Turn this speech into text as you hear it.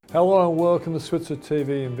Hello and welcome to Switzer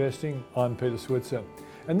TV Investing. I'm Peter Switzer.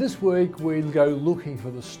 And this week we go looking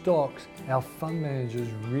for the stocks our fund managers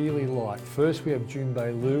really like. First we have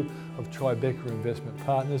Junbei Liu of Tribeca Investment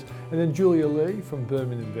Partners and then Julia Lee from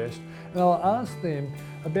Berman Invest. And I'll ask them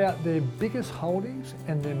about their biggest holdings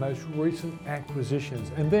and their most recent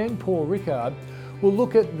acquisitions. And then Paul Rickard will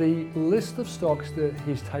look at the list of stocks that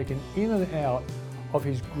he's taken in and out of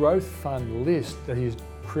his growth fund list that he's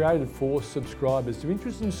created for subscribers. It's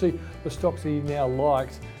interesting to see the stocks that he now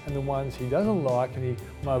likes and the ones he doesn't like, and he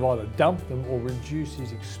might either dump them or reduce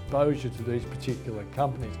his exposure to these particular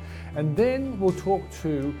companies. And then we'll talk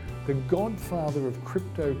to the godfather of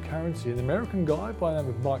cryptocurrency, an American guy by the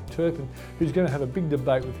name of Mike Turpin, who's going to have a big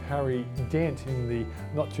debate with Harry Dent in the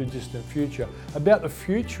not too distant future about the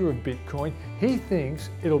future of Bitcoin. He thinks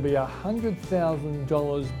it'll be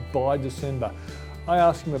 $100,000 by December. I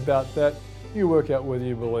asked him about that. You work out whether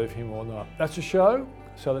you believe him or not. That's the show,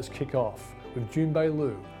 so let's kick off with Junbei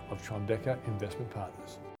Liu of Tribeca Investment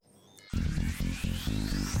Partners.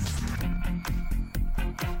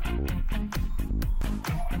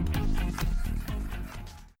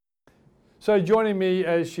 So joining me,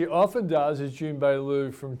 as she often does, is Junbei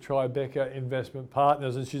Liu from Tribeca Investment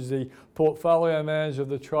Partners, and she's the portfolio manager of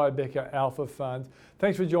the Tribeca Alpha Fund.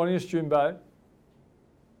 Thanks for joining us, Junbei.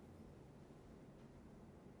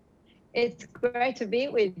 It's great to be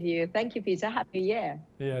with you. Thank you, Peter. Happy New Year.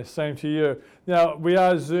 Yeah, same to you. Now, we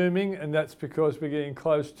are Zooming, and that's because we're getting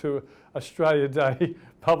close to Australia Day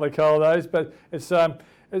public holidays. But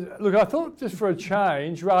look, I thought just for a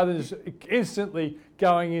change, rather than just instantly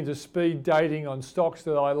going into speed dating on stocks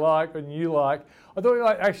that I like and you like, I thought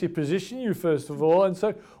I'd actually position you first of all. And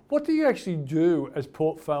so what do you actually do as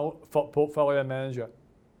portfolio manager?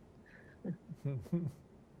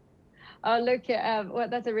 Look, well,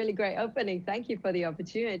 that's a really great opening. Thank you for the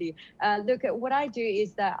opportunity. Look, what I do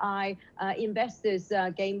is that investors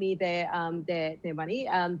gave me their money,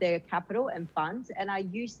 their capital and funds, and I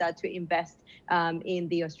use that to invest in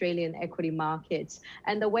the Australian equity markets.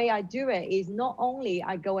 And the way I do it is not only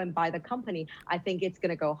I go and buy the company, I think it's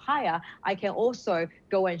going to go higher, I can also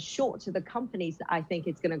go and short the companies that I think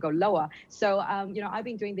it's going to go lower. So, I've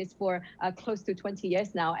been doing this for close to 20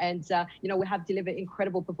 years now, and, we have delivered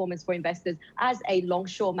incredible performance for investors as a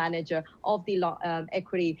long-short manager of the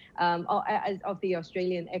equity, of the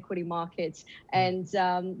Australian equity markets. And,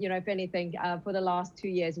 if anything, for the last 2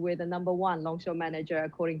 years, we're the #1 long-short manager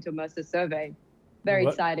according to Mercer survey. Very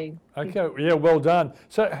exciting. Okay, yeah, well done.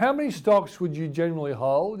 So how many stocks would you generally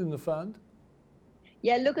hold in the fund?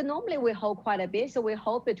 Yeah, look, normally we hold quite a bit. So we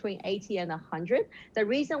hold between 80 and 100. The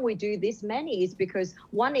reason we do this many is because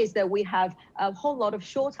one is that we have a whole lot of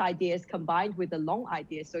short ideas combined with the long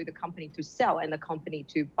ideas. So the company to sell and the company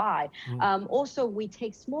to buy. Also, we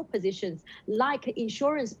take small positions like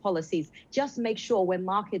insurance policies, just make sure when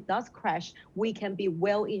market does crash, we can be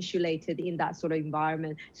well insulated in that sort of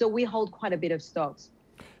environment. So we hold quite a bit of stocks.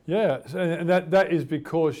 Yeah, and that is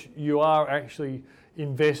because you are actually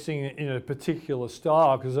investing in a particular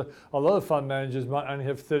style, because a lot of fund managers might only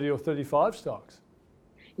have 30 or 35 stocks.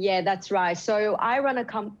 Yeah, that's right. So I run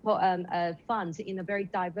a fund in a very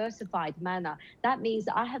diversified manner. That means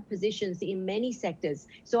I have positions in many sectors.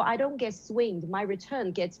 So I don't get swinged. My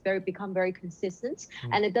return become very consistent,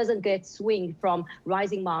 and it doesn't get swinged from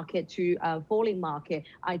rising market to falling market.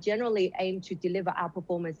 I generally aim to deliver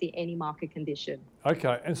outperformance in any market condition.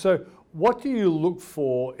 Okay, and so what do you look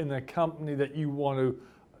for in a company that you want to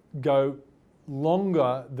go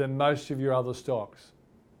longer than most of your other stocks?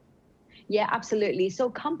 Yeah, absolutely. So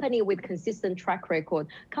company with consistent track record,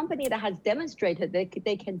 company that has demonstrated that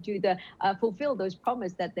they can fulfill those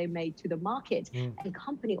promises that they made to the market, and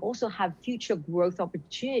company also have future growth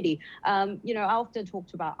opportunity. I often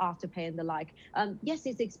talked about Afterpay and the like. Yes,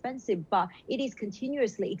 it's expensive, but it is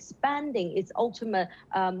continuously expanding its ultimate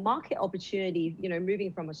market opportunity,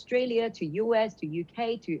 moving from Australia to US to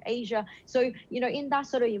UK to Asia. So, in that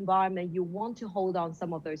sort of environment, you want to hold on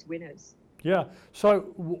some of those winners. Yeah. So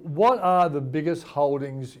what are the biggest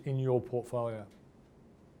holdings in your portfolio?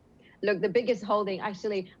 Look, the biggest holding,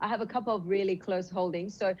 actually, I have a couple of really close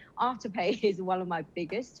holdings. So Afterpay is one of my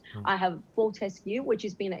biggest. I have Fortescue, which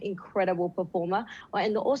has been an incredible performer.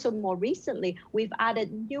 And also more recently, we've added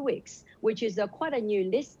Nuix, which is quite a new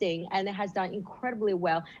listing, and it has done incredibly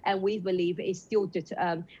well. And we believe it still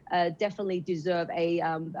definitely deserve a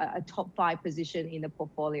top 5 position in the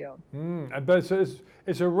portfolio. But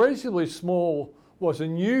it's a reasonably small, it's a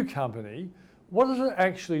new company. What does it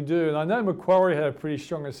actually do? And I know Macquarie had a pretty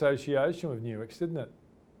strong association with Nuix, didn't it?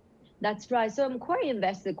 That's right. So Macquarie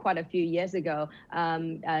invested quite a few years ago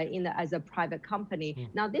as a private company.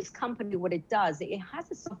 Now, this company, what it does, it has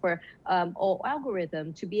a software or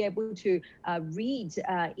algorithm to be able to read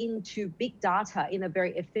into big data in a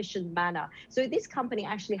very efficient manner. So this company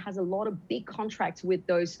actually has a lot of big contracts with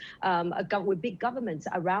those with big governments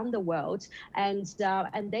around the world, and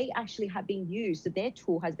they actually have been used. Their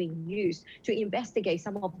tool has been used to investigate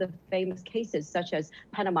some of the famous cases, such as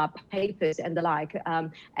Panama Papers and the like.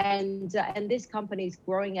 And this company is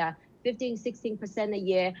growing at 15-16% a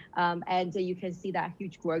year, and you can see that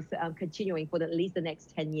huge growth continuing for at least the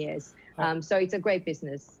next 10 years. So it's a great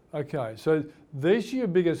business. Okay, so these are your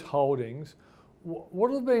biggest holdings.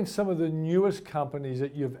 What have been some of the newest companies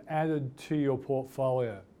that you've added to your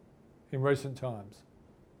portfolio in recent times?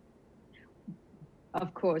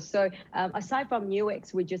 Of course. So aside from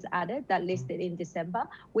Nuix, we just added that listed in December.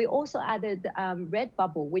 We also added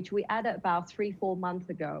Redbubble, which we added about 3-4 months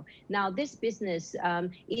ago. Now, this business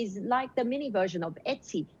is like the mini version of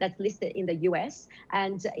Etsy that's listed in the US,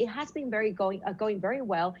 and it has been going very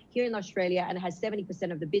well here in Australia, and has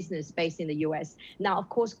 70% of the business based in the US. Now, of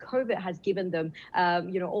course, COVID has given them,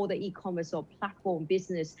 all the e-commerce or platform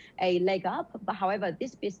business a leg up. But however,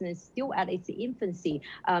 this business still at its infancy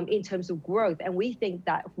in terms of growth, and we think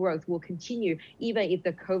that growth will continue even if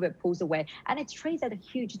the COVID pulls away. And it trades at a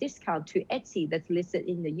huge discount to Etsy that's listed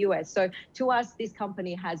in the US. So to us, this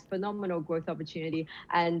company has phenomenal growth opportunity,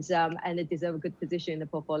 and it deserves a good position in the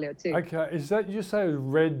portfolio too. Okay, is that you say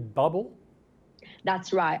Redbubble?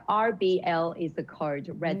 That's right. RBL is the code,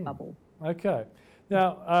 Redbubble. Okay.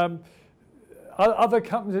 Now, other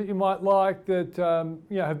companies that you might like that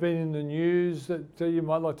have been in the news that you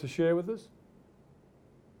might like to share with us?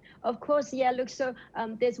 Of course, yeah. Look, so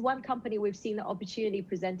there's one company we've seen the opportunity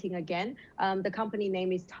presenting again. The company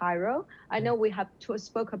name is Tyro. I know we have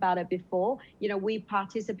spoke about it before. We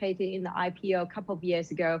participated in the IPO a couple of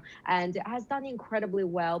years ago, and it has done incredibly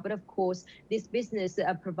well. But of course, this business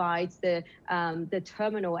provides the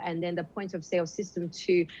terminal and then the point of sale system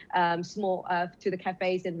to to the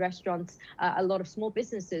cafes and restaurants, a lot of small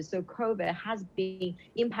businesses. So COVID has been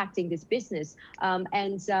impacting this business, and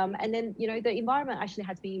then the environment actually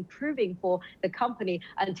has been improving for the company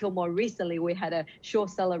until more recently we had a short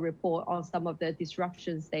seller report on some of the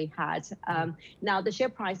disruptions they had. Now the share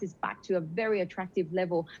price is back to a very attractive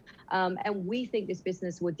level, and we think this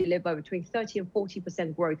business will deliver between 30 and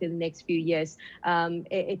 40% growth in the next few years.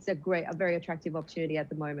 It's a very attractive opportunity at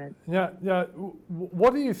the moment. Now,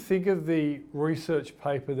 what do you think of the research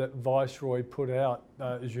paper that Viceroy put out,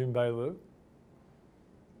 Junbei Liu?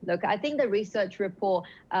 Look, I think the research report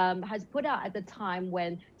has put out at the time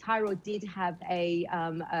when Tyro did have a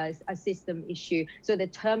system issue. So the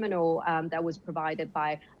terminal that was provided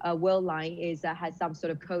by Worldline has some sort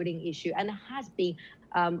of coding issue, and has been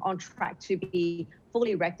on track to be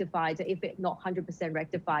fully rectified, if it not 100%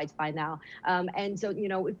 rectified by now. And so,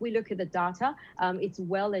 if we look at the data, it's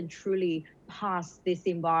well and truly past this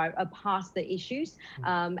past the issues,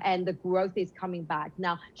 and the growth is coming back.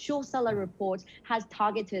 Now, short seller report has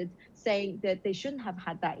targeted saying that they shouldn't have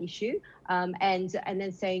had that issue, and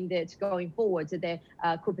then saying that going forward there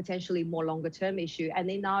could potentially more longer term issue. And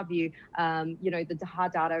in our view, the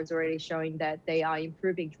hard data is already showing that they are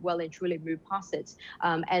improving well and truly move past it,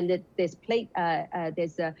 and that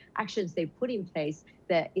there's actions they put in place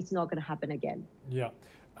that it's not going to happen again. Yeah.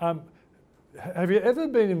 Have you ever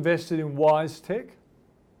been invested in WiseTech?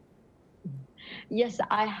 Yes,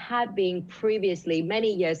 I have been previously,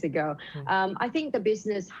 many years ago. I think the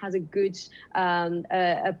business has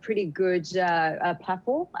a pretty good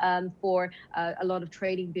platform for a lot of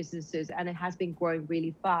trading businesses, and it has been growing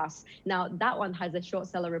really fast. Now, that one has a short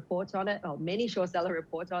seller report on it, or many short seller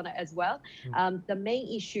reports on it as well. The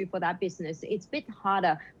main issue for that business, it's a bit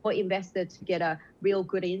harder for investors to get a real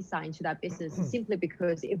good insight into that business, simply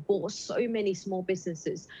because it bought so many small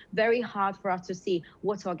businesses. Very hard for us to see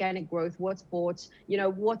what's organic growth, what's bought,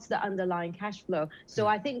 what's the underlying cash flow. So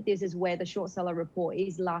I think this is where the short seller report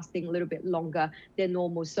is lasting a little bit longer than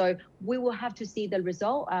normal. So we will have to see the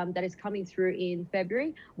result that is coming through in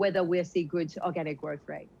February, whether we'll see good organic growth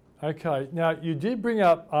rate. Okay, now you did bring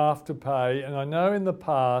up Afterpay, and I know in the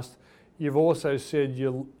past you've also said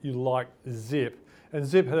you like Zip. And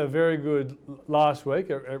Zip had a very good last week.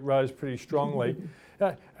 It rose pretty strongly.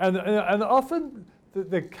 And often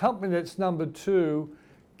the company that's number two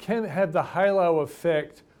can have the halo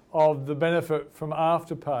effect of the benefit from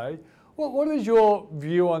Afterpay. What is your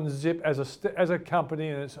view on Zip as a company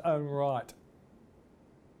in its own right?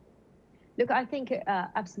 Look, I think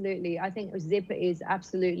absolutely. I think Zip is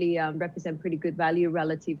absolutely represent pretty good value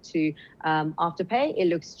relative to Afterpay. It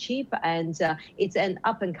looks cheap, and it's an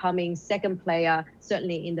up and coming second player,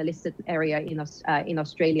 certainly in the listed area in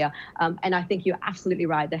Australia. And I think you're absolutely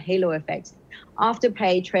right. The halo effect.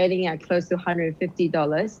 Afterpay trading at close to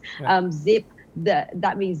 $150. Yeah. Zip.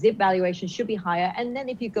 That means Zip valuation should be higher. And then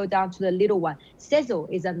if you go down to the little one, Sezzle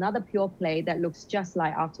is another pure play that looks just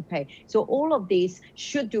like Afterpay. So all of these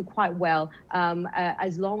should do quite well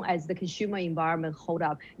as long as the consumer environment hold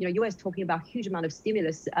up. You know, US talking about huge amount of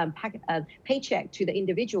stimulus paycheck to the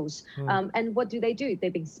individuals. And what do?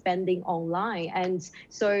 They've been spending online. And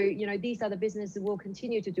so, you know, these are the businesses that will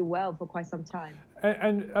continue to do well for quite some time.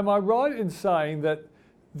 And am I right in saying that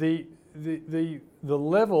the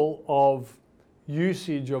level of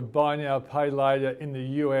usage of buy now, pay later in the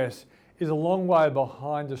US is a long way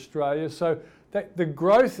behind Australia, so that the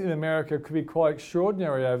growth in America could be quite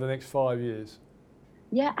extraordinary over the next 5 years?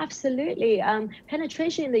 Yeah, absolutely.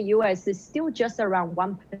 Penetration in the US is still just around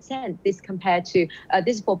 1%. This compared to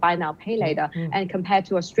this is for buy now, pay later, and compared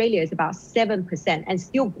to Australia, is about 7%, and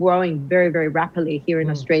still growing very, very rapidly here in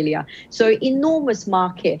Australia. So enormous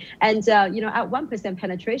market, and you know, at 1%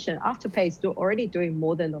 penetration, Afterpay is already doing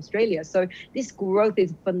more than Australia. So this growth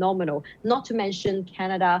is phenomenal. Not to mention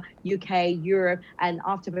Canada, UK, Europe, and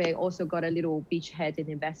Afterpay also got a little beachhead in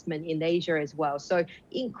investment in Asia as well. So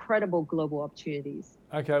incredible global opportunities.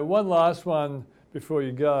 Okay, one last one before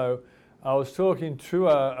you go. I was talking to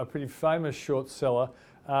a pretty famous short seller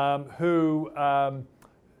who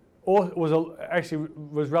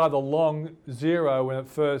was rather long Xero when it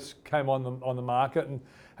first came on the market,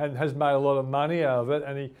 and has made a lot of money out of it.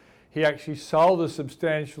 And he actually sold a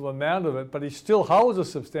substantial amount of it, but he still holds a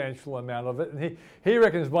substantial amount of it. And he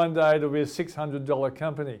reckons one day it'll be a $600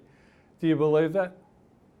 company. Do you believe that?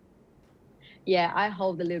 Yeah, I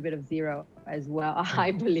hold a little bit of Xero as well,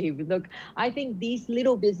 I believe. Look, I think these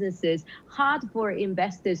little businesses, hard for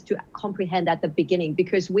investors to comprehend at the beginning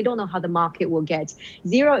because we don't know how the market will get.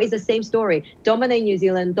 Xero is the same story. Dominate New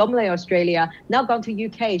Zealand, dominate Australia, now gone to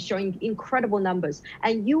UK, showing incredible numbers.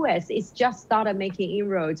 And US is just started making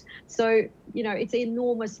inroads. So, you know, it's an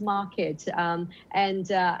enormous market. And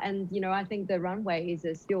you know, I think the runway is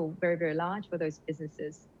still very, very large for those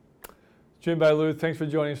businesses. Junbei Liu, thanks for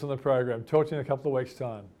joining us on the program. Talk to you in a couple of weeks'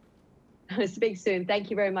 time. Speak soon. Thank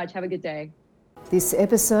you very much. Have a good day. This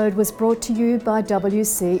episode was brought to you by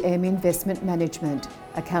WCM Investment Management,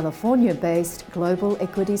 a California-based global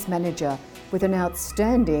equities manager with an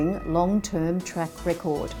outstanding long-term track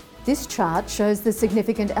record. This chart shows the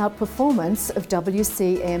significant outperformance of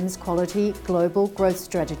WCM's quality global growth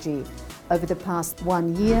strategy over the past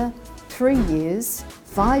 1 year, 3 years,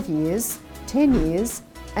 5 years, 10 years,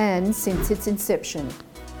 and since its inception.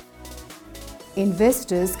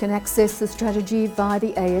 Investors can access the strategy via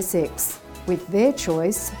the ASX with their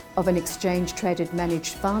choice of an exchange-traded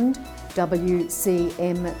managed fund,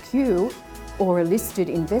 WCMQ, or a listed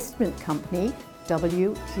investment company,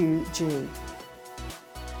 WQG.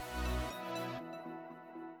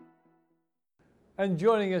 And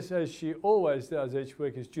joining us, as she always does each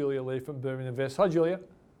week, is Julia Lee from Burman Invest. Hi, Julia.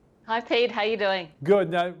 Hi, Pete. How are you doing? Good.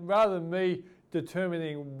 Now, rather than me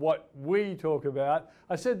determining what we talk about,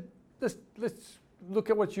 I said, let's look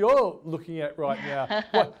at what you're looking at right now.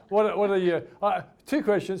 What are your two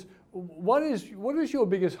questions? What is your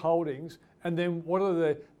biggest holdings, and then what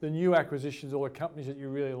are the new acquisitions or the companies that you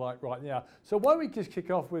really like right now? So why don't we just kick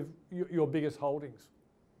off with your biggest holdings?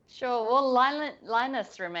 Sure. Well,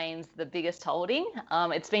 Lynas remains the biggest holding.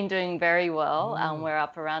 It's been doing very well. We're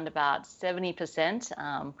up around about 70%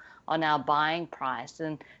 on our buying price.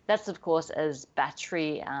 And that's, of course, as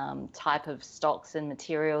battery type of stocks and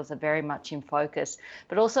materials are very much in focus.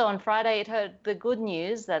 But also on Friday, it heard the good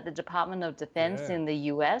news that the Department of Defense in the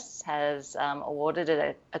US has awarded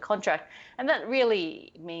it a contract. And that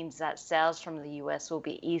really means that sales from the US will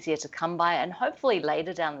be easier to come by, and hopefully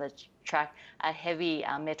later down the track, a heavy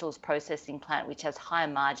metals processing plant, which has higher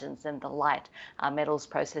margins than the light metals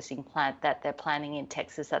processing plant that they're planning in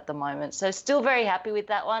Texas at the moment. So still very happy with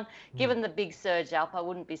that one. Given the big surge up, I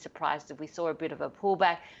wouldn't be surprised if we saw a bit of a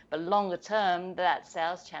pullback, but longer term, that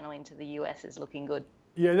sales channel into the US is looking good.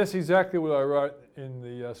 Yeah, that's exactly what I wrote in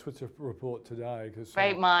the Switzer report today.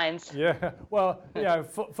 Great minds. Yeah, well, you know,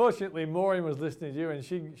 fortunately, Maureen was listening to you, and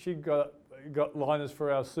she got Lynas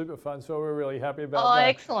for our super fund, so we're really happy about that. Oh,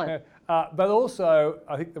 excellent. But also,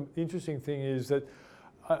 I think the interesting thing is that,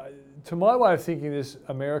 to my way of thinking, this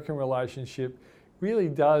American relationship really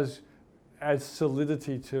does add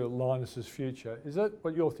solidity to Lynas's future. Is that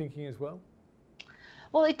what you're thinking as well?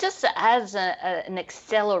 Well, it just adds an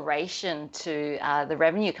acceleration to the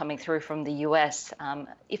revenue coming through from the US.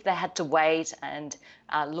 If they had to wait and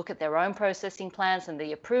look at their own processing plants and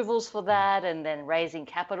the approvals for that, and then raising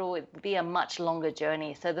capital, it would be a much longer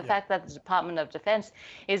journey. So the fact that the Department of Defense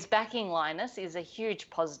is backing Lynas is a huge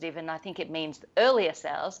positive, and I think it means earlier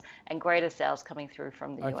sales and greater sales coming through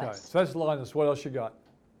from the US. Okay, so that's Lynas. What else you got?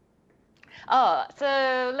 Oh,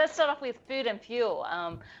 so let's start off with food and fuel.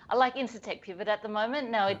 I like Incitec Pivot at the moment.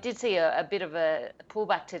 Now, it did see a bit of a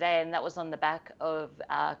pullback today, and that was on the back of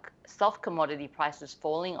soft commodity prices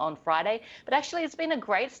falling on Friday. But actually, it's been a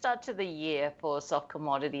great start to the year for soft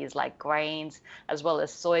commodities like grains as well as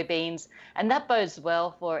soybeans. And that bodes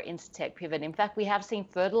well for Incitec Pivot. In fact, we have seen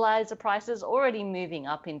fertilizer prices already moving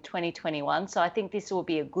up in 2021. So I think this will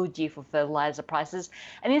be a good year for fertilizer prices.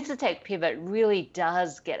 And Incitec Pivot really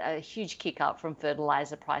does get a huge kick up from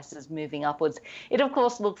fertilizer prices moving upwards. It, of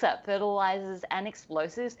course, looks at fertilizers and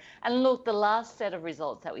explosives. And look, the last set of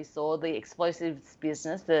results that we saw, the explosives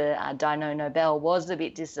business, the Dyno Nobel, was a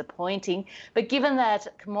bit disappointing. But given that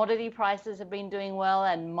commodity prices have been doing well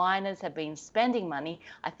and miners have been spending money,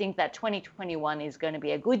 I think that 2021 is going to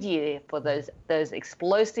be a good year for those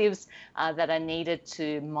explosives that are needed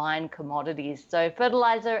to mine commodities. So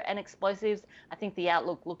fertilizer and explosives, I think the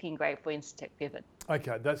outlook looking great for Incitec Pivot.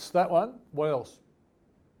 Okay, that's that one. What else?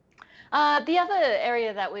 The other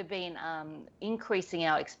area that we've been increasing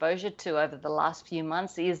our exposure to over the last few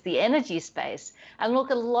months is the energy space. And look,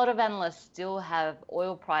 a lot of analysts still have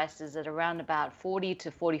oil prices at around about $40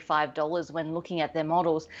 to $45 when looking at their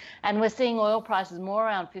models. And we're seeing oil prices more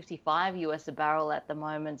around 55 US a barrel at the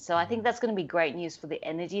moment. So I think that's going to be great news for the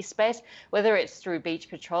energy space, whether it's through Beach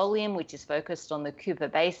Petroleum, which is focused on the Cooper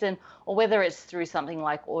Basin, or whether it's through something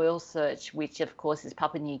like Oil Search, which of course is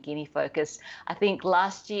Papua New Guinea focused. I think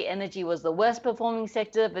last year energy was the worst performing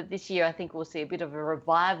sector, but this year I think we'll see a bit of a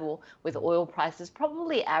revival with oil prices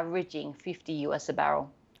probably averaging 50 US a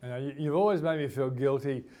barrel. You've always made me feel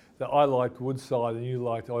guilty that I liked Woodside and you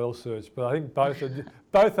liked Oil Search, but I think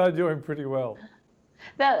both are doing pretty well.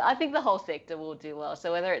 I think the whole sector will do well.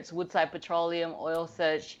 So whether it's Woodside Petroleum, Oil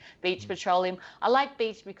Search, Beach Petroleum. I like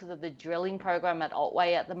Beach because of the drilling program at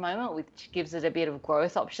Otway at the moment, which gives it a bit of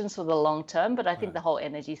growth options for the long term. But I think the whole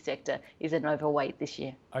energy sector is an overweight this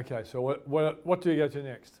year. Okay, so what do you go to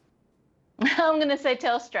next? I'm going to say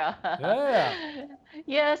Telstra. Yeah.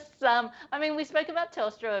 Yes. I mean, we spoke about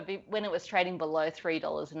Telstra a bit when it was trading below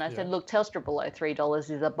 $3. And I said, look, Telstra below $3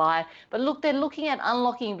 is a buy. But look, they're looking at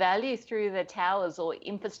unlocking value through the towers or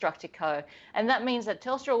infrastructure co. And that means that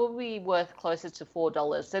Telstra will be worth closer to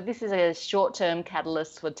 $4. So this is a short-term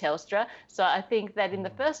catalyst for Telstra. So I think that in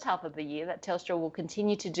the first half of the year, that Telstra will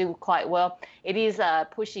continue to do quite well. It is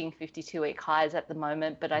pushing 52-week highs at the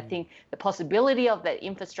moment. But I think the possibility of that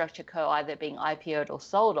infrastructure co either being IPO'd or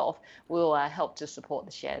sold off will help to support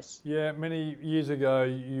the shares. Yeah, many years ago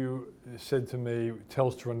you said to me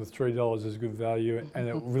Telstra under $3 is good value, and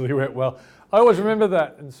it really went well. I always remember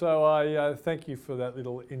that, and so I thank you for that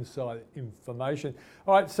little inside information.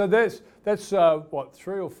 All right, so that's what,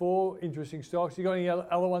 3 or 4 interesting stocks. You got any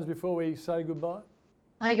other ones before we say goodbye?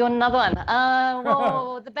 I got another one.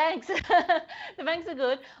 Well, the banks. The banks are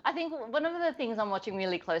good. I think one of the things I'm watching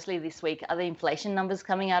really closely this week are the inflation numbers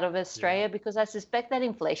coming out of Australia, because I suspect that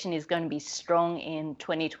inflation is going to be strong in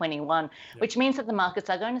 2021, which means that the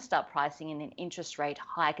markets are going to start pricing in an interest rate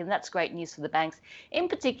hike, and that's great news for the banks. In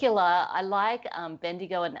particular, I like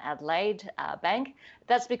Bendigo and Adelaide Bank.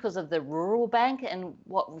 That's because of the rural bank, and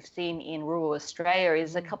what we've seen in rural Australia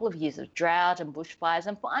is a couple of years of drought and bushfires,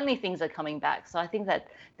 and finally things are coming back. So I think that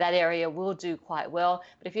area will do quite well.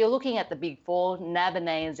 But if you're looking at the big four, NAB and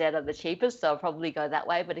ANZ are the cheapest, so I'll probably go that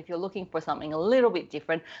way. But if you're looking for something a little bit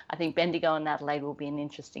different, I think Bendigo and Adelaide will be an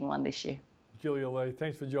interesting one this year. Julia Lee,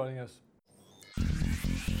 thanks for joining us.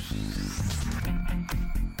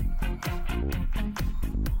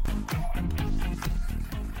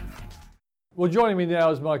 Well, joining me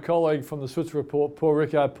now is my colleague from the Switzer Report, Paul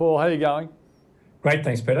Rickard. Paul, how are you going? Great,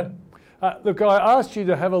 thanks, Peter. Look, I asked you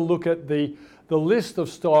to have a look at the list of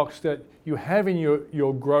stocks that you have in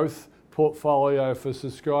your growth portfolio for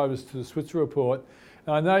subscribers to the Switzer Report.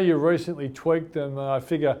 And I know you recently tweaked them, and I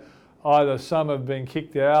figure either some have been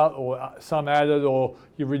kicked out or some added, or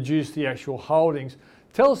you reduced the actual holdings.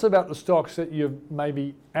 Tell us about the stocks that you've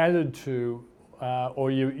maybe added to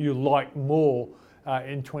or you like more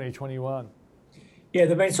in 2021. Yeah,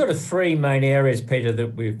 there have been sort of 3 main areas, Peter,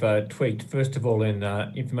 that we've tweaked. First of all, in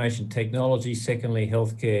information technology, secondly,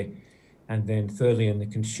 healthcare, and then thirdly, in the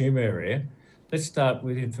consumer area. Let's start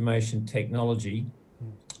with information technology.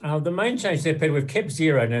 The main change there, Peter, we've kept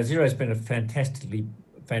Xero. Now, Xero's been a fantastic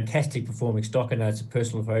fantastic performing stock. I know it's a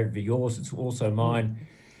personal favourite of yours. It's also mine.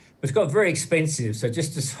 But it's got very expensive, so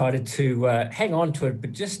just decided to hang on to it,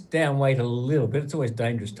 but just downweight a little bit. It's always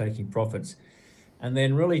dangerous taking profits. And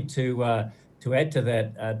then really to add to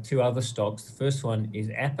that, two other stocks. The first one is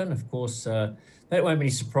Appen. Of course, that won't be any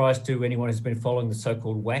surprise to anyone who's been following the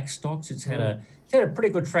so-called WAX stocks. It's had a pretty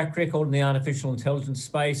good track record in the artificial intelligence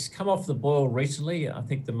space. Come off the boil recently. I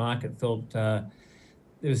think the market felt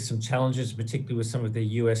there was some challenges, particularly with some of the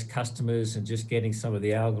US customers and just getting some of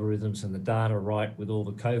the algorithms and the data right with all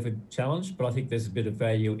the COVID challenge. But I think there's a bit of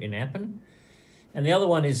value in Appen. And the other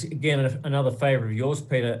one is, again, another favourite of yours,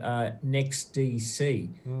 Peter, NextDC.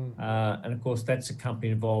 And of course, that's a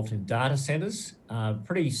company involved in data centres,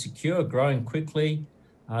 pretty secure, growing quickly.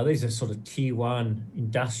 These are sort of tier one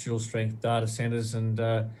industrial strength data centres. And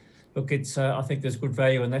look, I think there's good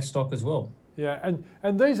value in that stock as well. Yeah,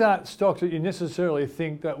 and these aren't stocks that you necessarily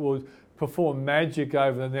think that will perform magic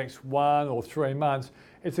over the next 1 or 3 months.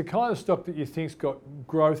 It's a kind of stock that you think's got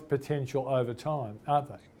growth potential over time, aren't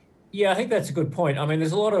they? Yeah, I think that's a good point. I mean,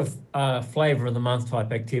 there's a lot of flavour of the month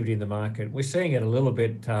type activity in the market. We're seeing it a little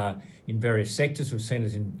bit in various sectors. We've seen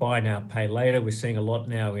it in buy now, pay later. We're seeing a lot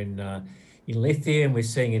now in lithium. We're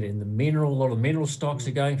seeing it in the mineral. A lot of mineral stocks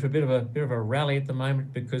are going through a bit of a rally at the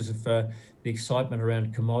moment because of the excitement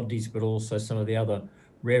around commodities, but also some of the other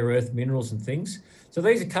rare earth minerals and things. So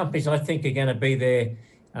these are companies I think are going to be there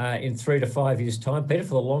in 3 to 5 years' time, Peter,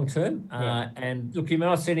 for the long term. And look, you may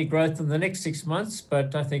not see any growth in the next 6 months,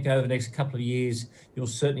 but I think over the next couple of years, you'll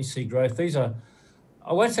certainly see growth. These are,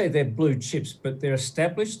 I won't say they're blue chips, but they're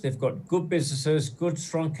established. They've got good businesses, good,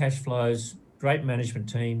 strong cash flows, great management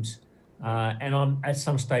teams. And at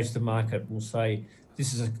some stage, the market will say,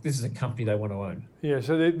 this is a company they want to own. Yeah,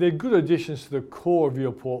 so they're good additions to the core of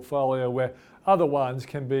your portfolio where other ones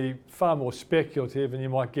can be far more speculative and you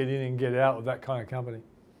might get in and get out of that kind of company.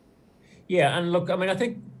 Yeah, and look, I mean, I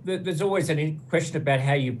think there's always a question about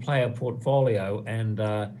how you play a portfolio. And,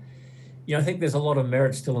 I think there's a lot of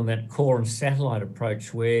merit still in that core and satellite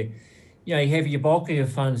approach where, you have your bulk of your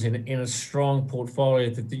funds in a strong portfolio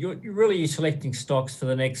that you're really selecting stocks for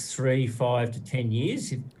the next 3, 5 to 10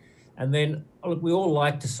 years. And then, look, we all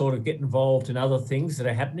like to sort of get involved in other things that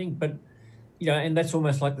are happening, but, and that's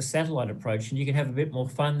almost like the satellite approach. And you can have a bit more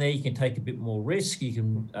fun there. You can take a bit more risk. You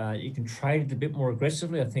can trade it a bit more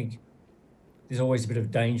aggressively. I think there's always a bit of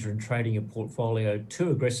danger in trading a portfolio too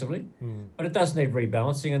aggressively, but it does need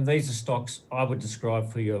rebalancing. And these are stocks I would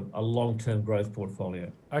describe for a long-term growth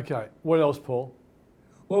portfolio. Okay, what else, Paul?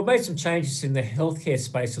 Well, we've made some changes in the healthcare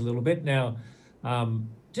space a little bit. Now,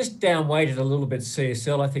 just downweighted a little bit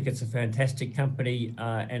CSL. I think it's a fantastic company,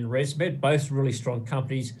 and ResMed, both really strong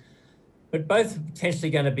companies, but both potentially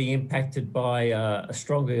going to be impacted by a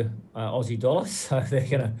stronger Aussie dollar. So they're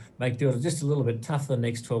going to make deals just a little bit tougher the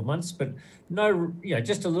next 12 months, but no,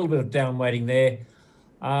 just a little bit of downweighting there.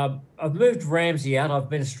 I've moved Ramsay out. I've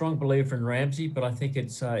been a strong believer in Ramsay, but I think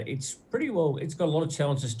it's pretty well, it's got a lot of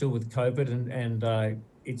challenges still with COVID and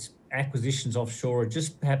its acquisitions offshore are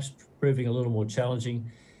just perhaps proving a little more challenging.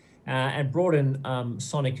 And brought in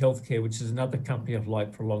Sonic Healthcare, which is another company I've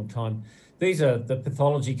liked for a long time. These are the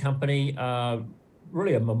pathology company,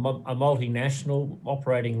 really a multinational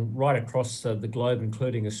operating right across the globe,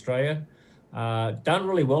 including Australia. Done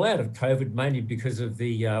really well out of COVID, mainly because of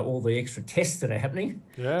all the extra tests that are happening.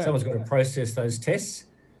 Yeah. Someone's got to process those tests.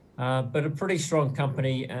 But a pretty strong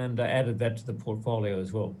company, and added that to the portfolio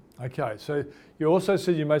as well. Okay, so you also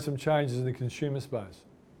said you made some changes in the consumer space.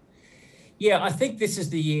 Yeah, I think this is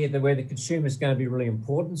the year where the consumer is going to be really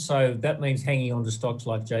important. So that means hanging on to stocks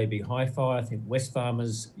like JB Hi-Fi. I think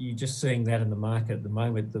Wesfarmers, you're just seeing that in the market at the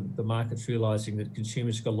moment. The market's realising that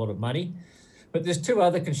consumers got a lot of money. But there's two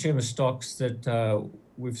other consumer stocks that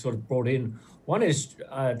we've sort of brought in. One is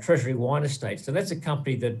Treasury Wine Estates. So that's a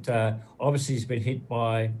company that obviously has been hit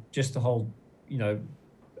by just the whole,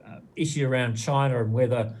 issue around China and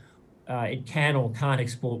whether it can or can't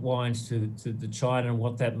export wines to China and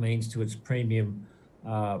what that means to its premium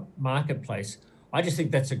marketplace. I just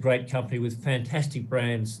think that's a great company with fantastic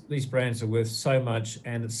brands. These brands are worth so much,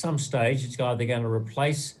 and at some stage it's either going to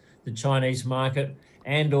replace the Chinese market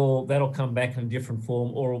and or that'll come back in a different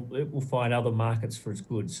form, or it will find other markets for its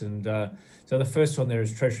goods. And so the first one there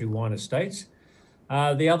is Treasury Wine Estates.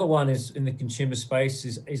 The other one is in the consumer space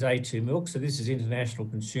is A2 Milk. So this is international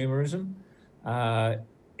consumerism.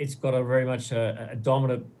 It's got a very much a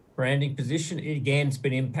dominant branding position. It's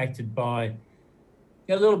been impacted by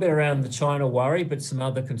a little bit around the China worry, but some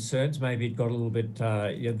other concerns. Maybe it got a little bit,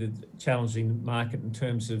 the challenging market in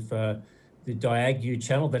terms of the Daigou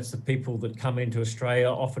channel. That's the people that come into Australia,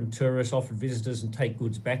 often tourists, often visitors, and take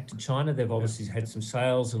goods back to China. They've obviously had some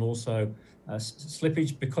sales and also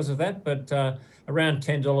slippage because of that, but around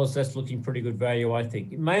 $10, that's looking pretty good value, I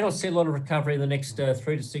think. It may not see a lot of recovery in the next 3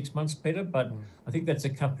 to 6 months, Peter, but I think that's a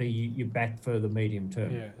company you back for the medium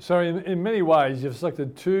term. Yeah. So in many ways, you've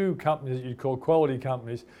selected two companies that you call quality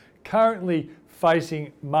companies, currently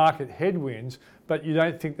facing market headwinds, but you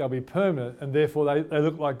don't think they'll be permanent, and therefore they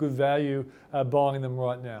look like good value buying them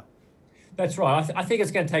right now. That's right. I think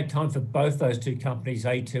it's going to take time for both those two companies,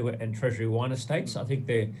 A2 and Treasury Wine Estates. I think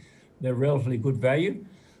they're relatively good value.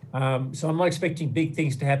 So I'm not expecting big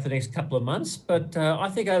things to happen the next couple of months, but I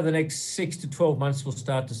think over the next 6 to 12 months, we'll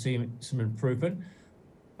start to see some improvement.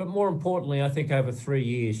 But more importantly, I think over 3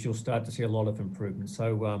 years, you'll start to see a lot of improvement.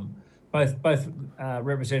 So both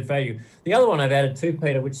represent value. The other one I've added too,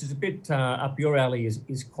 Peter, which is a bit up your alley,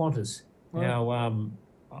 is Qantas. Right. Now,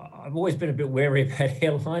 I've always been a bit wary about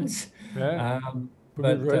airlines. Yeah.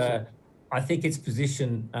 But I think its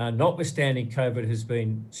position, notwithstanding COVID, has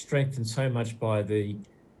been strengthened so much by the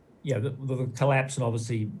collapse and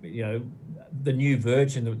obviously, the new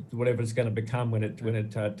Virgin, whatever it's going to become when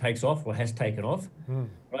it takes off or has taken off.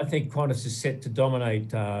 But I think Qantas is set to dominate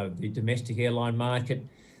the domestic airline market.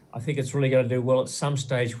 I think it's really going to do well at some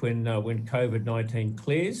stage when COVID-19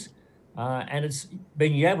 clears, and it's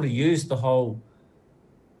being able to use the whole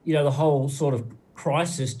sort of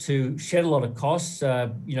crisis to shed a lot of costs,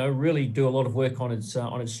 really do a lot of work on its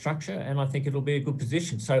structure, and I think it'll be a good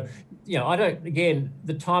position. So,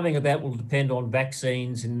 the timing of that will depend on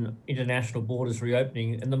vaccines and international borders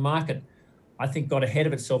reopening, and the market, I think, got ahead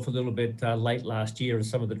of itself a little bit late last year in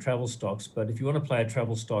some of the travel stocks. But if you want to play a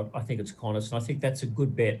travel stock, I think it's Qantas, and I think that's a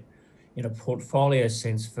good bet in a portfolio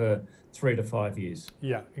sense for 3 to 5 years.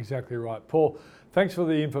 Yeah, exactly right. Paul, thanks for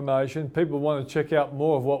the information. People want to check out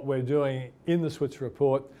more of what we're doing in the Switzer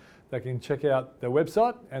Report. They can check out their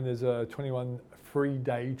website, and there's a 21 free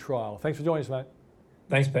day trial. Thanks for joining us, mate.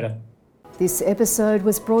 Thanks, Peter. This episode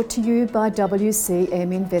was brought to you by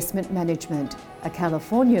WCM Investment Management, a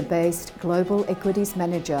California-based global equities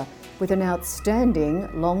manager with an outstanding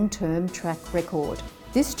long-term track record.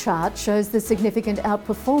 This chart shows the significant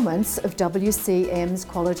outperformance of WCM's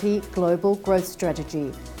quality global growth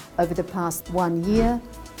strategy over the past 1 year,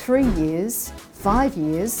 3 years, 5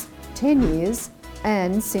 years, 10 years,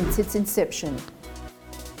 and since its inception.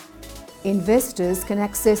 Investors can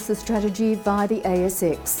access the strategy via the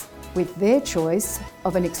ASX with their choice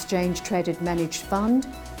of an exchange-traded managed fund,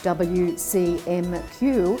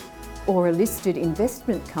 WCMQ, or a listed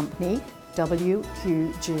investment company,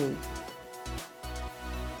 WQG.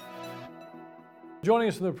 Joining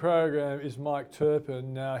us in the program is Mike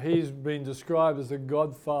Turpin. Now, he's been described as the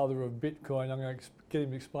godfather of Bitcoin. I'm going to get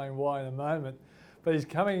him to explain why in a moment. But he's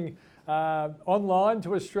coming online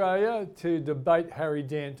to Australia to debate Harry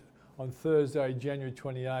Dent on Thursday, January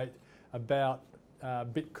 28, about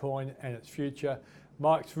Bitcoin and its future.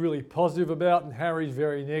 Mike's really positive about, and Harry's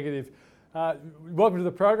very negative. Welcome to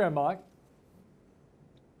the program, Mike.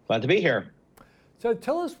 Glad to be here. So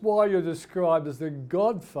tell us why you're described as the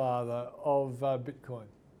godfather of Bitcoin.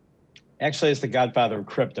 Actually, it's the godfather of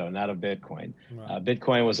crypto, not of Bitcoin. Right.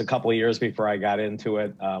 Bitcoin was a couple of years before I got into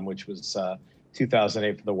it, which was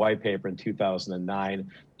 2008 for the white paper in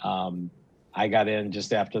 2009. I got in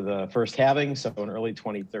just after the first halving, so in early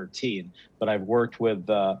 2013. But I've worked with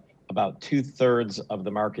about 2/3 of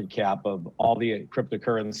the market cap of all the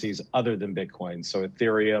cryptocurrencies other than Bitcoin. So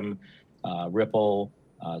Ethereum, Ripple,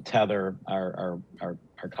 Tether are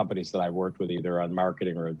companies that I've worked with either on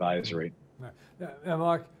marketing or advisory. Now,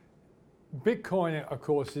 Mike, Bitcoin, of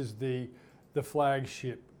course, is the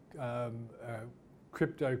flagship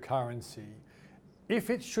cryptocurrency. If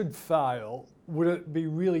it should fail, would it be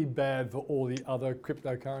really bad for all the other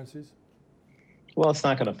cryptocurrencies? Well, it's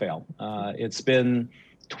not going to fail. It's been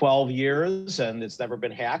 12 years and it's never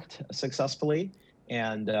been hacked successfully.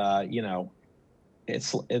 And,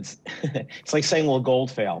 it's it's like saying, will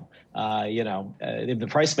gold fail? The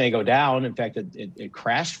price may go down. In fact, it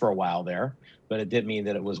crashed for a while there, but it didn't mean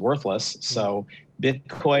that it was worthless. So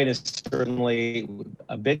Bitcoin is certainly,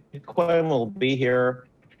 Bitcoin will be here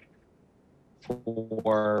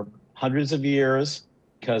for hundreds of years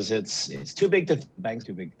because it's too big to, bank's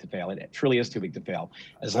too big to fail. It truly is too big to fail.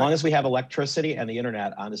 As long as we have electricity and the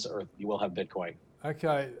internet on this earth, you will have Bitcoin.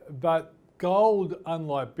 Okay, but gold,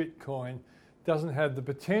 unlike Bitcoin, doesn't have the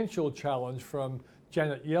potential challenge from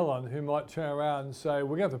Janet Yellen, who might turn around and say,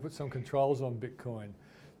 we're going to have to put some controls on Bitcoin.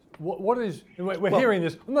 What is, we're hearing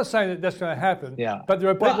this, I'm not saying that that's going to happen, yeah. but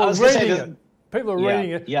there are people reading it. People are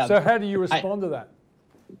reading it, yeah. so how do you respond to that?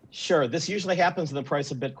 Sure. This usually happens when the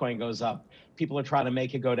price of Bitcoin goes up. People are trying to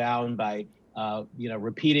make it go down by,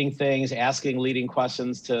 repeating things, asking leading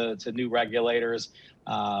questions to new regulators,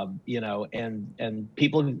 and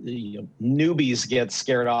people, newbies get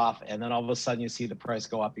scared off, and then all of a sudden you see the price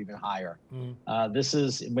go up even higher. This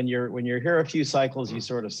is when you're here a few cycles, you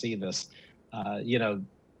sort of see this.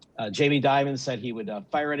 Jamie Dimon said he would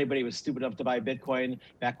fire anybody who was stupid enough to buy Bitcoin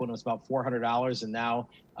back when it was about $400, and now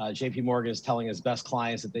JP Morgan is telling his best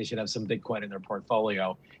clients that they should have some Bitcoin in their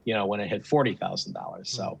portfolio, when it hit $40,000.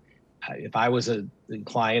 So if I was a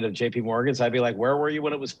client of JP Morgan's, I'd be like, where were you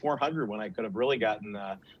when it was 400 when I could have really gotten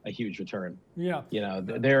a huge return? Yeah.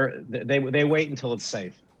 They wait until it's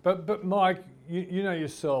safe. But Mike, you know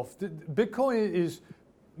yourself, Bitcoin is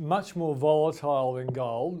much more volatile than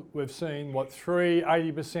gold. We've seen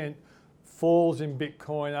 80% falls in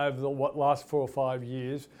Bitcoin over the last 4 or 5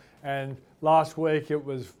 years, and last week it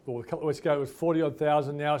was, or a couple of weeks ago, it was 40 odd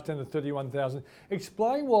thousand. Now it's down to 31,000.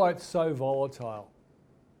 Explain why it's so volatile.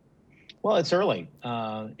 Well, it's early.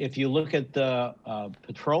 If you look at the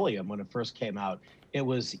petroleum when it first came out, it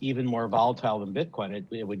was even more volatile than Bitcoin.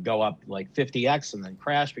 It would go up like 50x and then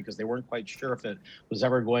crash because they weren't quite sure if it was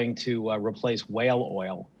ever going to replace whale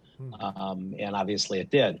oil. And obviously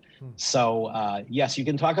it did. So yes, you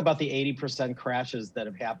can talk about the 80% crashes that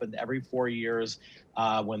have happened every 4 years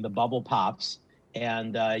when the bubble pops.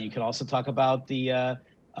 And you can also talk about the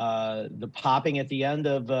popping at the end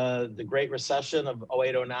of the Great Recession of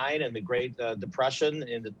 08-09 and the Great Depression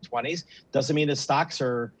in the 20s. Doesn't mean that stocks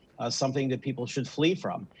are something that people should flee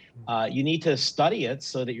from. You need to study it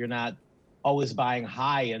so that you're not always buying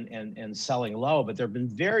high and selling low, but there have been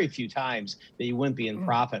very few times that you wouldn't be in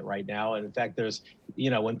profit right now. And in fact, there's,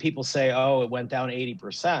 when people say, oh, it went down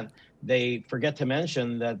 80%, they forget to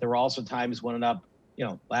mention that there were also times when it up,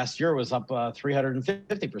 last year was up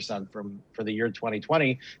 350% for the year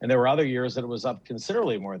 2020. And there were other years that it was up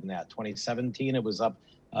considerably more than that. 2017, it was up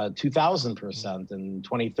 2,000%. And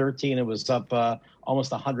 2013, it was up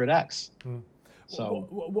almost 100x. So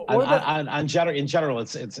in general,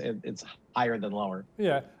 it's higher than lower.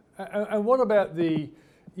 Yeah, and what about the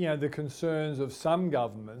concerns of some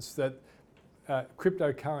governments that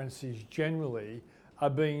cryptocurrencies generally are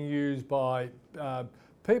being used by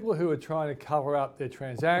people who are trying to cover up their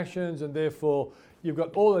transactions, and therefore you've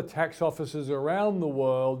got all the tax officers around the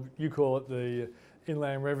world, you call it the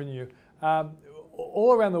Inland Revenue,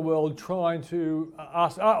 all around the world trying to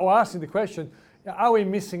asking the question, are we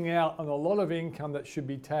missing out on a lot of income that should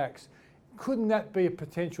be taxed? Couldn't that be a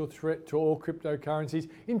potential threat to all cryptocurrencies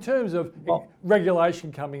in terms of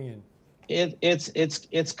regulation coming in?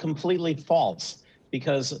 It's completely false,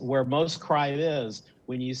 because where most crime is,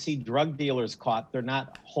 when you see drug dealers caught, they're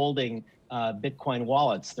not holding Bitcoin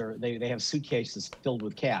wallets. They have suitcases filled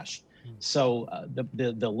with cash. So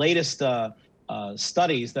the latest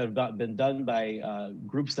studies that have been done by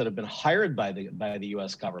groups that have been hired by the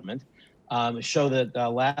U.S. government show that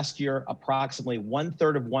last year, approximately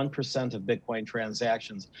 1/3 of 1% of Bitcoin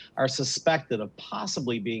transactions are suspected of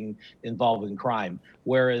possibly being involved in crime.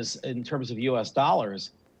 Whereas in terms of U.S.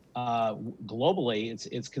 dollars, globally,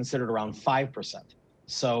 it's considered around 5%.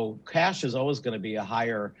 So cash is always going to be a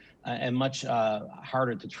higher and much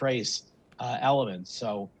harder to trace element.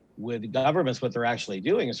 So with governments, what they're actually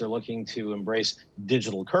doing is they're looking to embrace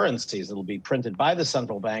digital currencies that'll be printed by the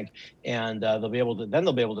central bank, and they'll be able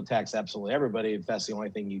to tax absolutely everybody if that's the only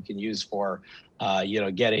thing you can use for,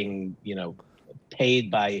 getting,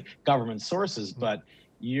 paid by government sources. But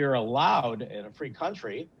you're allowed in a free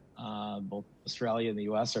country, both Australia and the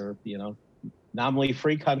U.S. are, nominally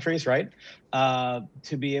free countries, right?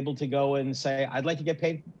 To be able to go and say, I'd like to get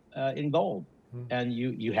paid in gold. And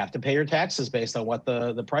you have to pay your taxes based on what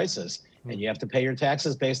the price is. And you have to pay your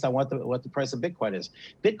taxes based on what the price of Bitcoin is.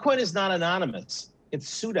 Bitcoin is not anonymous. It's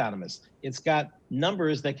pseudonymous. It's got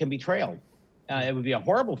numbers that can be trailed. It would be a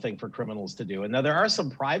horrible thing for criminals to do. And now there are some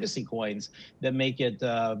privacy coins that make it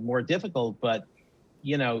more difficult, but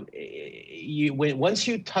once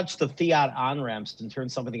you touch the fiat on-ramps and turn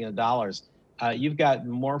something into dollars, you've got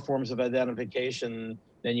more forms of identification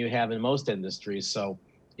than you have in most industries. So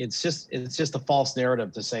it's just a false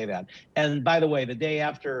narrative to say that. And by the way, the day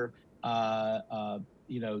after,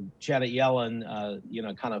 Janet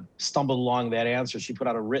Yellen, kind of stumbled along that answer, she put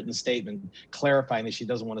out a written statement clarifying that she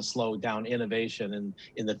doesn't want to slow down innovation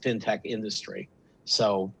in the fintech industry.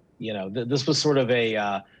 So, this was sort of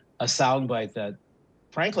a soundbite that,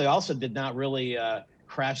 frankly, also did not really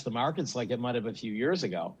crash the markets like it might have a few years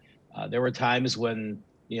ago. There were times when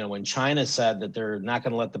China said that they're not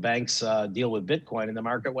going to let the banks deal with Bitcoin, and the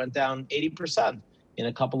market went down 80% in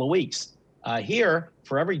a couple of weeks. Here,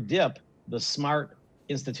 for every dip, the smart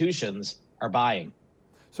institutions are buying.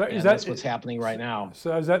 So and that's what's happening right now.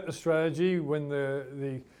 So is that the strategy when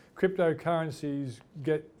the cryptocurrencies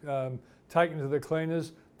get taken to the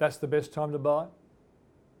cleaners? That's the best time to buy?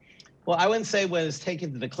 Well, I wouldn't say when it's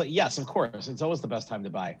taken to the clean. Yes, of course, it's always the best time to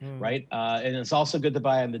buy, right? And it's also good to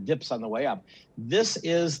buy on the dips on the way up. This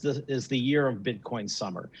is the year of Bitcoin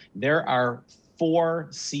summer. There are 4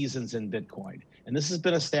 seasons in Bitcoin, and this has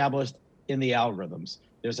been established in the algorithms.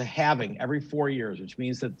 There's a halving every 4 years, which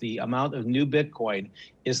means that the amount of new Bitcoin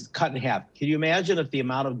is cut in half. Can you imagine if the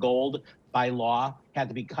amount of gold by law had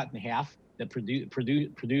to be cut in half? That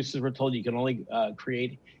producers were told you can only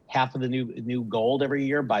create half of the new gold every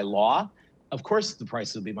year by law. Of course, the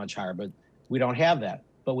prices would be much higher, but we don't have that.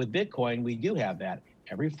 But with Bitcoin, we do have that.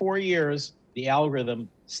 Every 4 years, the algorithm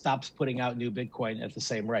stops putting out new Bitcoin at the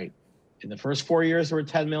same rate. In the first 4 years, there were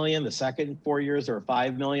 10 million. The second 4 years, there were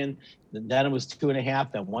 5 million. Then it was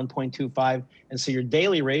 2.5, then 1.25. And so your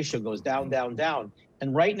daily ratio goes down, down, down.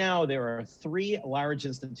 And right now, there are 3 large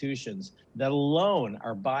institutions that alone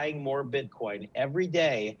are buying more Bitcoin every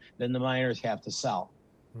day than the miners have to sell.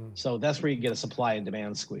 So that's where you get a supply and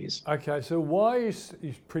demand squeeze. Okay, so why is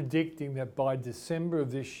predicting that by December of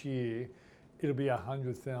this year, it'll be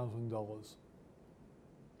 $100,000?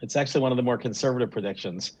 It's actually one of the more conservative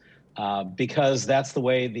predictions because that's the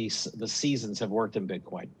way the seasons have worked in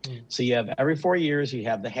Bitcoin. So you have every 4 years, you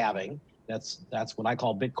have the halving. That's what I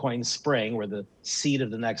call Bitcoin spring, where the seed of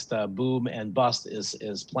the next boom and bust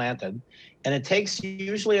is planted. And it takes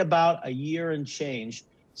usually about a year and change.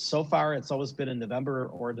 So far, it's always been in November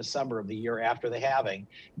or December of the year after the halving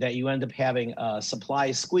that you end up having a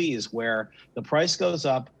supply squeeze where the price goes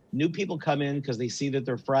up. New people come in because they see that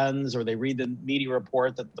their friends or they read the media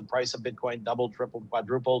report that the price of Bitcoin doubled, tripled,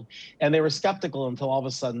 quadrupled. And they were skeptical until all of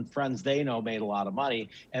a sudden friends they know made a lot of money.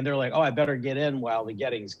 And they're like, oh, I better get in while the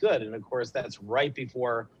getting's good. And of course, that's right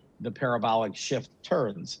before the parabolic shift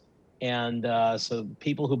turns. And so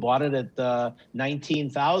people who bought it at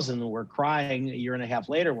 19,000 were crying a year and a half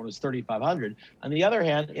later when it was 3,500. On the other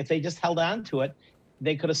hand, if they just held on to it,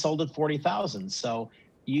 they could have sold it 40,000. So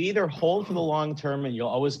you either hold for the long term and you'll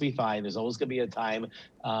always be fine. There's always going to be a time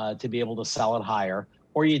to be able to sell it higher,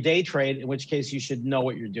 or you day trade, in which case you should know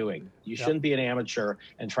what you're doing. You shouldn't be an amateur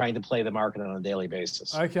and trying to play the market on a daily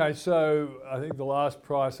basis. Okay, so I think the last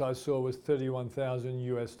price I saw was 31,000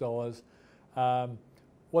 US dollars.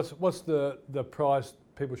 What's the price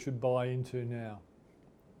people should buy into now?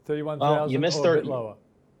 31,000 you missed or a bit lower?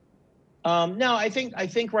 No, I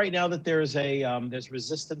think right now that there's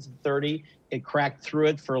resistance at 30. It cracked through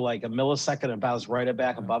it for like a millisecond and bounced right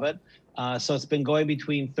back above it. So it's been going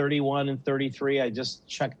between 31 and 33. I just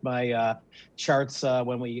checked my charts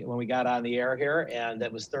when we got on the air here, and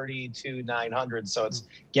it was 32,900. So it's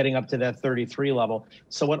getting up to that 33 level.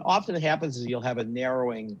 So what often happens is you'll have a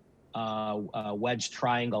narrowing wedge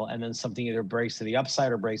triangle, and then something either breaks to the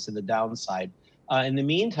upside or breaks to the downside. In the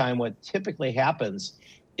meantime, what typically happens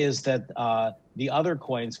is that the other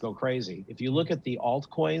coins go crazy. If you look at the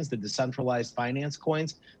altcoins, the decentralized finance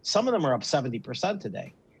coins, some of them are up 70%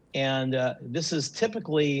 today. And this is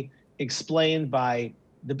typically explained by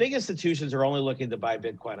the big institutions are only looking to buy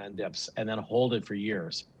Bitcoin on dips and then hold it for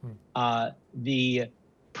years. The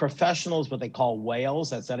professionals, what they call whales,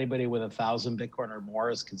 that's anybody with 1,000 Bitcoin or more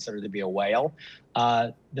is considered to be a whale.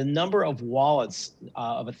 The number of wallets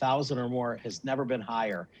of 1,000 or more has never been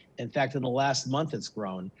higher. In fact, in the last month, it's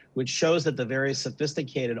grown, which shows that the very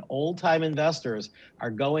sophisticated old-time investors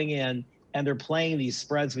are going in and they're playing these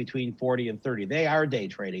spreads between 40 and 30. They are day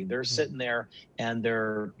trading. They're sitting there and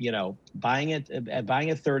they're, buying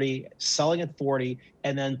at 30, selling at 40,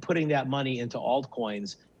 and then putting that money into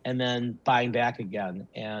altcoins and then buying back again.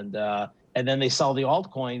 And then they sell the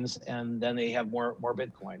altcoins and then they have more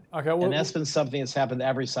Bitcoin. Okay, well, and that's been something that's happened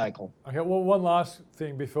every cycle. Okay, well, one last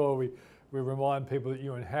thing before we remind people that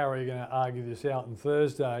you and Harry are going to argue this out on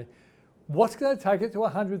Thursday. What's going to take it to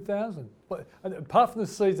 100,000? Apart from the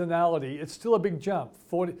seasonality, it's still a big jump,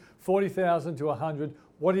 40,000 to 100.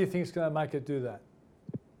 What do you think is going to make it do that?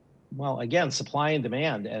 Well, again, supply and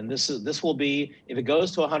demand. And this will be, if it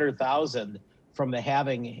goes to 100,000 from the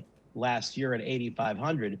halving last year at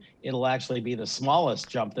 8,500, it'll actually be the smallest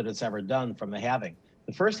jump that it's ever done from the halving.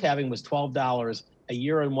 The first halving was $12. A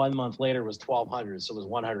year and 1 month later was $1,200, so it was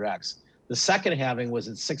 100x. The second halving was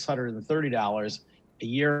at $630. A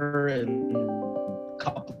year and a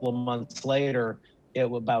couple of months later, it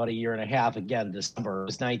was about a year and a half. Again, December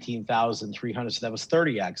was 19,300, so that was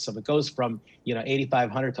 30x. So if it goes from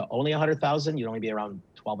 8,500 to only 100,000, you'd only be around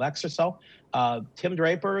 12x or so. Tim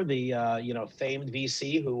Draper, the famed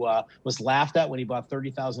VC who was laughed at when he bought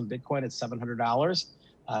 30,000 Bitcoin at $700.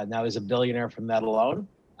 Now he's a billionaire from that alone.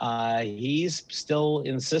 He's still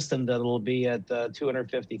insistent that it'll be at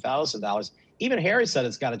 $250,000. Even Harry said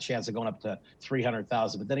it's got a chance of going up to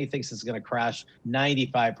 300,000, but then he thinks it's going to crash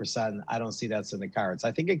 95%. I don't see that's in the cards.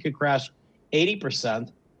 I think it could crash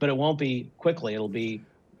 80%, but it won't be quickly. It'll be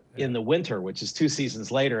in the winter, which is 2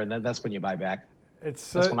 seasons later, and then that's when you buy back.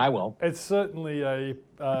 That's when I will. It's certainly an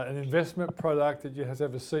investment product that you have to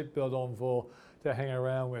have a seatbelt on for to hang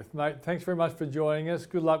around with. Mate, thanks very much for joining us.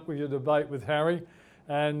 Good luck with your debate with Harry.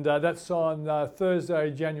 And that's on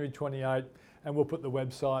Thursday, January 28th, and we'll put the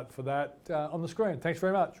website for that on the screen. Thanks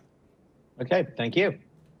very much. Okay, thank you.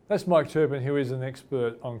 That's Mike Turpin, who is an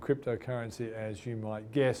expert on cryptocurrency, as you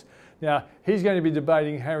might guess. Now, he's going to be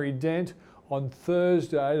debating Harry Dent on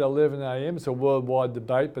Thursday at 11 a.m. It's a worldwide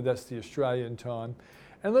debate, but that's the Australian time.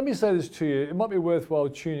 And let me say this to you, it might be worthwhile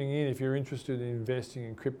tuning in if you're interested in investing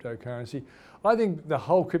in cryptocurrency. I think the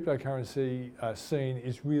whole cryptocurrency scene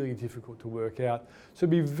is really difficult to work out. So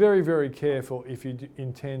be very, very careful if you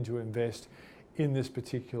intend to invest in this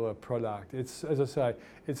particular product. It's, as I say,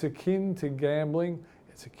 it's akin to gambling.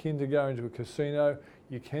 It's akin to going to a casino.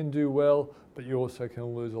 You can do well, but you also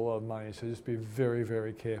can lose a lot of money. So just be very,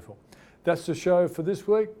 very careful. That's the show for this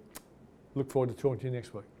week. Look forward to talking to you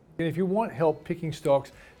next week. And if you want help picking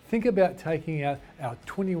stocks, think about taking out our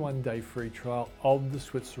 21-day free trial of the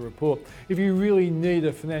Switzer Report. If you really need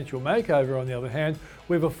a financial makeover, on the other hand,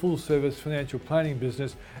 we have a full-service financial planning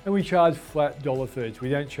business and we charge flat dollar fees. We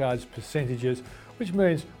don't charge percentages, which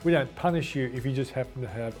means we don't punish you if you just happen to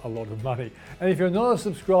have a lot of money. And if you're not a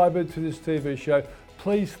subscriber to this TV show,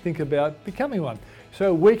 please think about becoming one,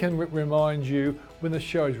 so we can remind you when the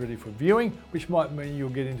show is ready for viewing, which might mean you'll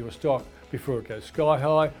get into a stock before it goes sky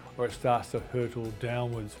high or it starts to hurtle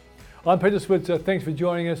downwards. I'm Peter Switzer, thanks for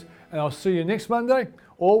joining us, and I'll see you next Monday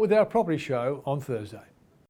or with our property show on Thursday.